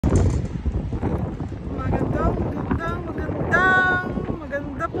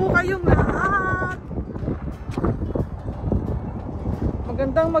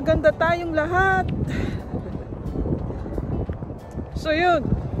maganda tayong lahat. So yun,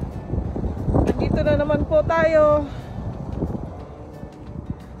 nandito na naman po tayo.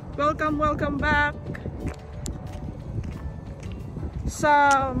 Welcome back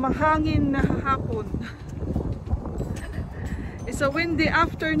sa mahangin na hapon. It's a windy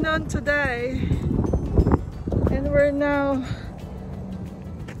afternoon today, and we're now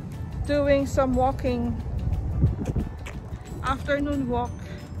doing some walking, afternoon walk.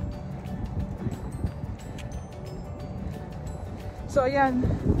 So ayan,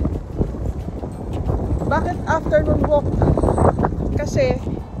 bakit afternoon walk? Kasi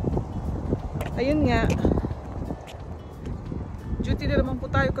ayun nga, duty na naman po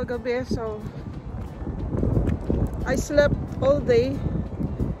tayo kagabi, so I slept all day,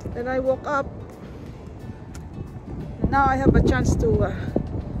 then I woke up, and now I have a chance to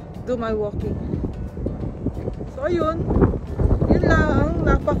do my walking. So ayun, yun lang,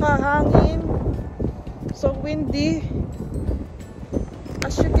 napakahangin, so windy,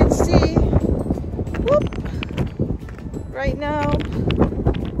 as you can see. Whoop, right now,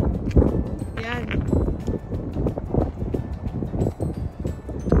 yan,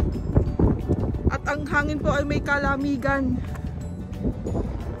 at ang hangin po ay may kalamigan.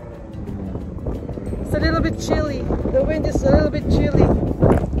 It's a little bit chilly, the wind is a little bit chilly.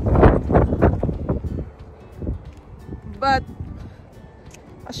 But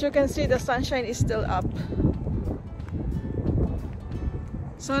as you can see, the sunshine is still up.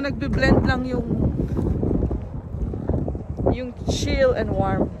 So nagbe-blend lang yung chill and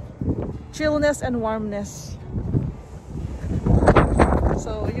warm. Chillness and warmness.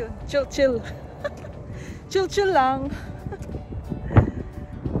 So yun, chill. chill lang.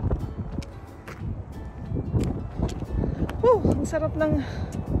 Ang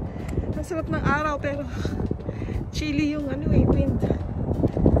sarap ng araw, pero chilly yung wind.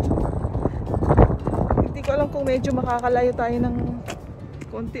 Hindi ko alam kung medyo makakalayo tayo ng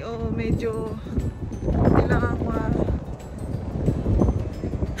konti o medyo konti lang ang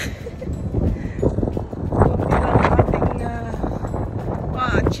ating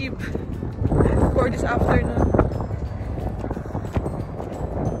ma-achieve for this afternoon.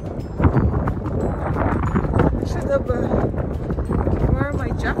 I should have wear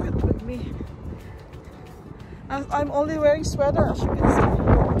my jacket with me. I'm only wearing sweater, as you can see. I'm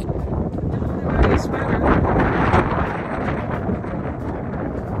only wearing sweater.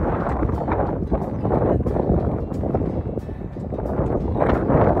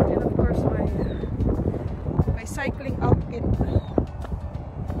 And of course my cycling outfit.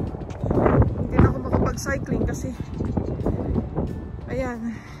 Hindi na ako makapag-cycling kasi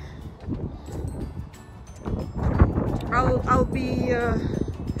ayan. I'll be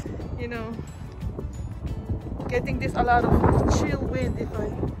you know, getting this a lot of chill wind if I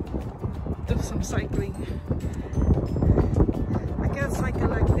do some cycling. I can't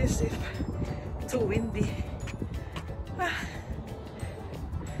cycle like this if it's too windy.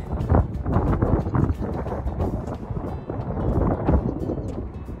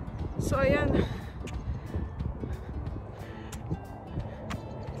 So ayan,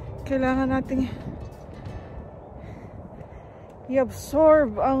 kailangan nating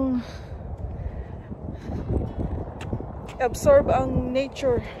i-absorb ang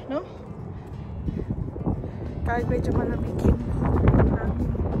nature, no? Kahit medyo malamigin,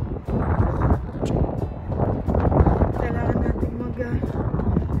 kailangan natin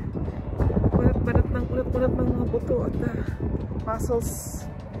ulat-ulat ng mga buto at muscles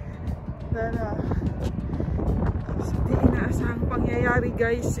dahil hindi inaasahang pangyayari,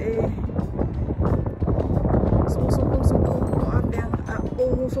 guys,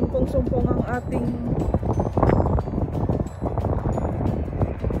 sumusumpong ang ating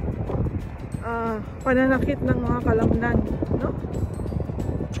pananakit ng mga kalamnan, no?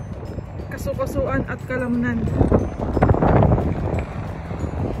 Kasukasuan at kalamnan.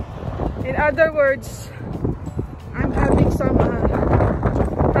 In other words, I'm having some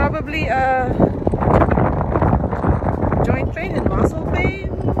probably joint pain and muscle pain.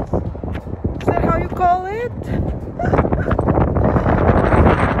 Is that how you call it?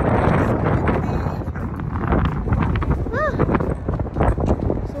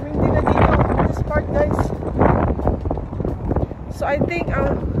 So I think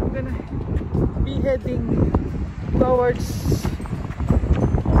I'm gonna be heading towards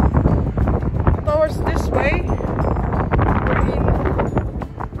this way,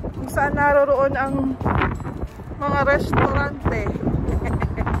 kung saan naroroon ang mga restaurante.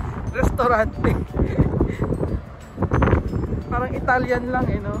 Parang Italian lang,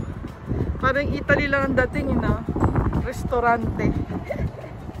 no? Parang Italy lang ang dating, no? Restaurante.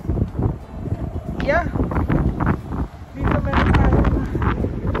 yeah, dito meron tayo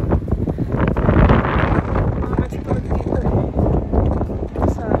mga restaurant dito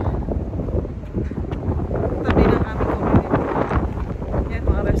sa tabi ng aming community. Yan,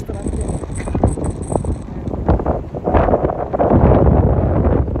 mga restaurant yan.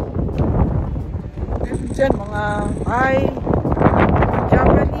 Meron dyan mga Thai,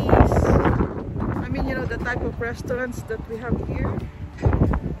 Japanese, I mean, you know, the type of restaurants that we have here.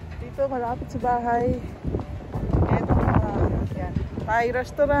 Dito malapit sa bahay. Ito yan, Thai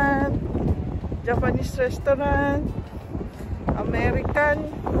restaurant, Japanese restaurant,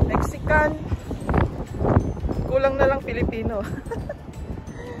 American, Mexican, kulang na lang Filipino.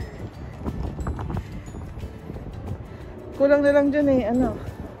 Kulang na lang dyan eh, ano,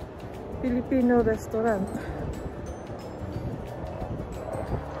 Filipino restaurant.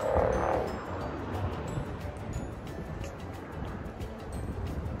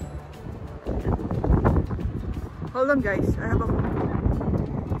 Hold on guys, I have a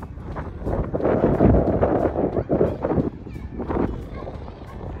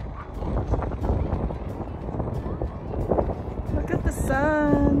look at the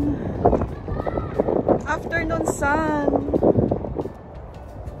sun. Afternoon sun.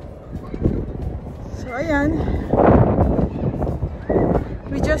 So ayan.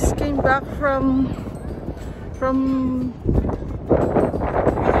 We just came back from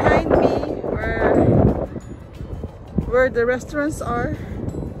behind me where the restaurants are.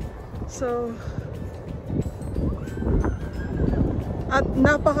 So at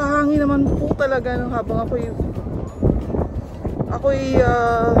napakahangin naman po talaga no, habang ako'y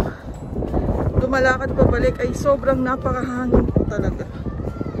lumalakad pabalik ay sobrang napakahangin po talaga.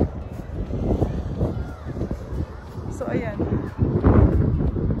 So ayan,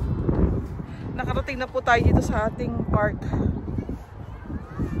 nakarating na po tayo dito sa ating park,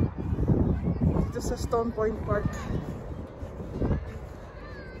 dito sa Stone Point Park.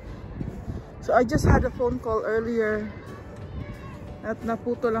 So I just had a phone call earlier at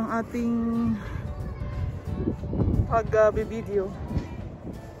naputol ang ating pag-video.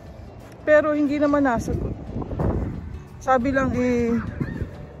 Pero hindi naman nasagot. Sabi lang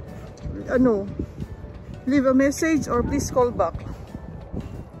ano, leave a message or please call back.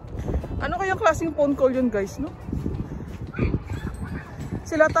 Ano kayang klaseng phone call yun guys, no?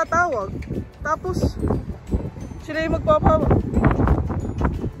 Sila tatawag, tapos sila yung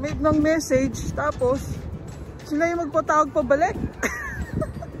make ng message, tapos sila yung magpatawag pabalik.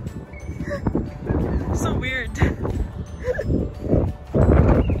 So weird.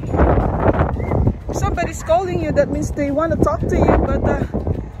 If somebody's calling you, that means they want to talk to you, but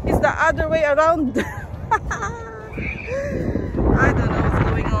it's the other way around. I don't know what's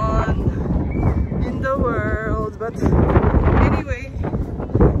going on in the world, but anyway,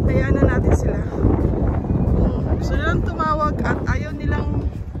 hayaan na natin sila. Kung gusto nilang tumawag at ayaw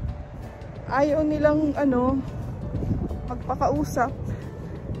nilang ano, magpakausap,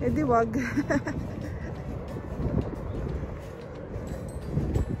 edi wag.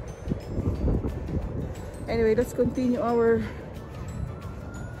 Anyway, let's continue our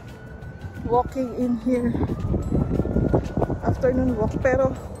walking in here. Afternoon walk.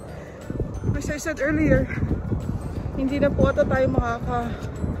 Pero as I said earlier, hindi na po ata tayo makakatagal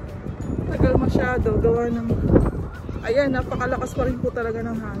masyado gawa ng, ayan, napakalakas pa rin po talaga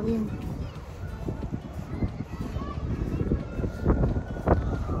ng hangin.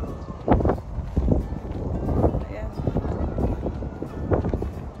 Ayan.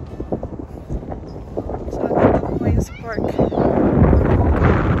 So nandito po ngayon sa park.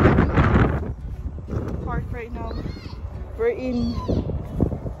 Park right now. We're in,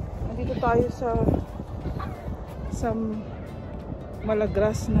 nandito tayo sa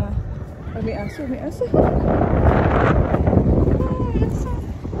malagras na, may aso, may aso.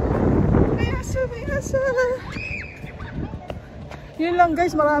 May aso. Yun lang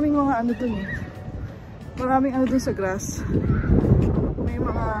guys, maraming mga ano dun eh. Maraming ano dun sa grass. May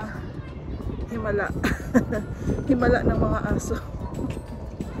mga himala. Himala ng mga aso.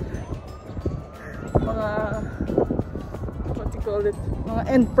 Mga, what you call it, mga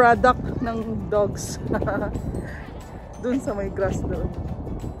end product ng dogs. Dun sa may grass doon.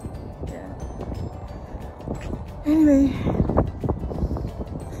 Yeah. Anyway,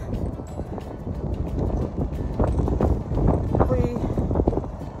 ako'y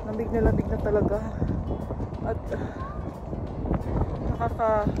lamig na talaga at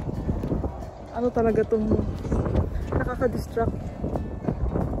ano talaga tong nakaka-distract.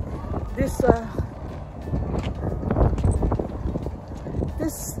 This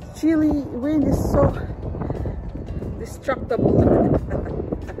chilly wind is so destructible.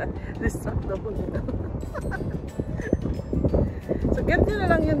 indestructible, you know? So get nyo na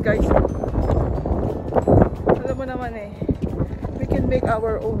lang yun, guys. Alam mo naman eh, we can make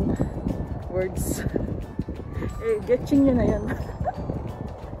our own words. Eh, getching nyo na yan.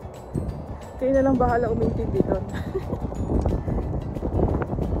 Kayo na lang bahala umintindi doon.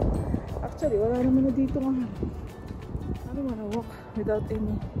 Actually, wala naman na dito nga. I don't wanna walk without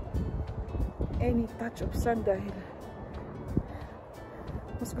any touch of sun dahil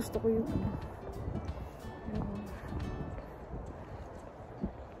mas gusto ko yung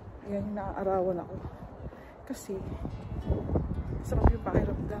yan, naaarawan ako kasi masarap yung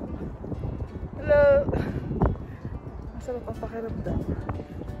pakiramdam. Hello! Masarap ang pakiramdam,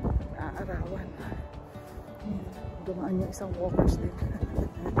 naaarawan. Dumaan yung isang walkers din.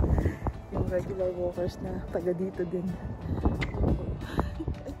 Yung regular walkers na taga dito din.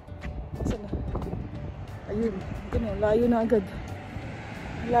 Saan na? Ayun, ganun, layo na agad.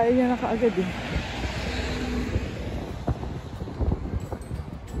 Layo niya na kaagad eh.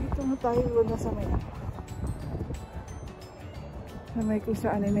 Dito na tayo na sa may kung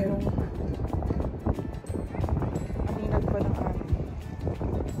saan ay mayroong aninag pa ng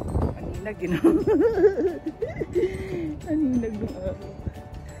aninag, you know? Aninag ng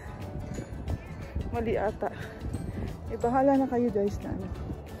mali ata. Eh bahala na kayo guys na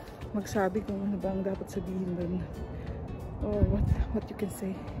magsabi kung ano ba ang dapat sabihin doon. Or what you can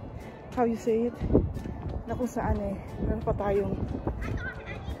say. How you say it. Na kung saan eh meron pa tayong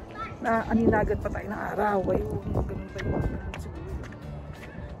na aninagan pa tayo ng araw. Ayun, ganun pa yun.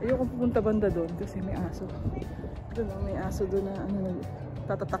 Ayoko pupunta banda doon kasi may aso. Doon may aso doon na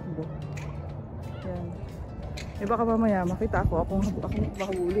tatatakbo. Yan. Eh baka mamaya makita akong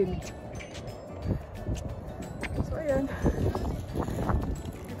makahulin. So ayan.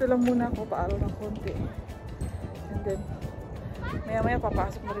 Dito lang muna ako paaraw ng konti. And then maya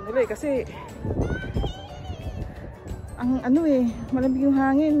papasok na rin ulit kasi ang malamig yung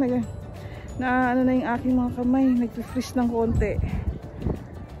hangin na yung aking mga kamay nag-freeze ng konti.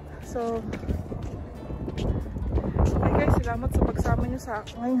 So okay guys, salamat sa pagsama nyo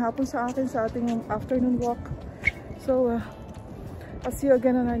ngayong hapon sa akin sa ating afternoon walk. So I'll see you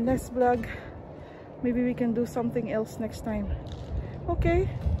again on our next vlog. Maybe we can do something else next time.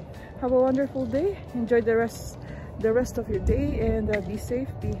 Okay, have a wonderful day. Enjoy the rest of your day, and be safe,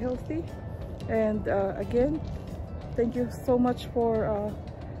 be healthy, and again, thank you so much for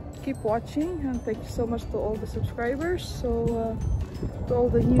keep watching, and thank you so much to all the subscribers, so to all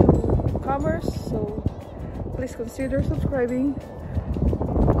the newcomers. So please consider subscribing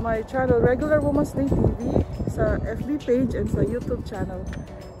to my channel, Regular Woman's Day TV, sa FB page and sa YouTube channel.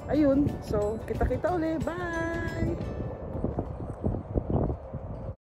 Ayun, so kita-kita ulit. Bye!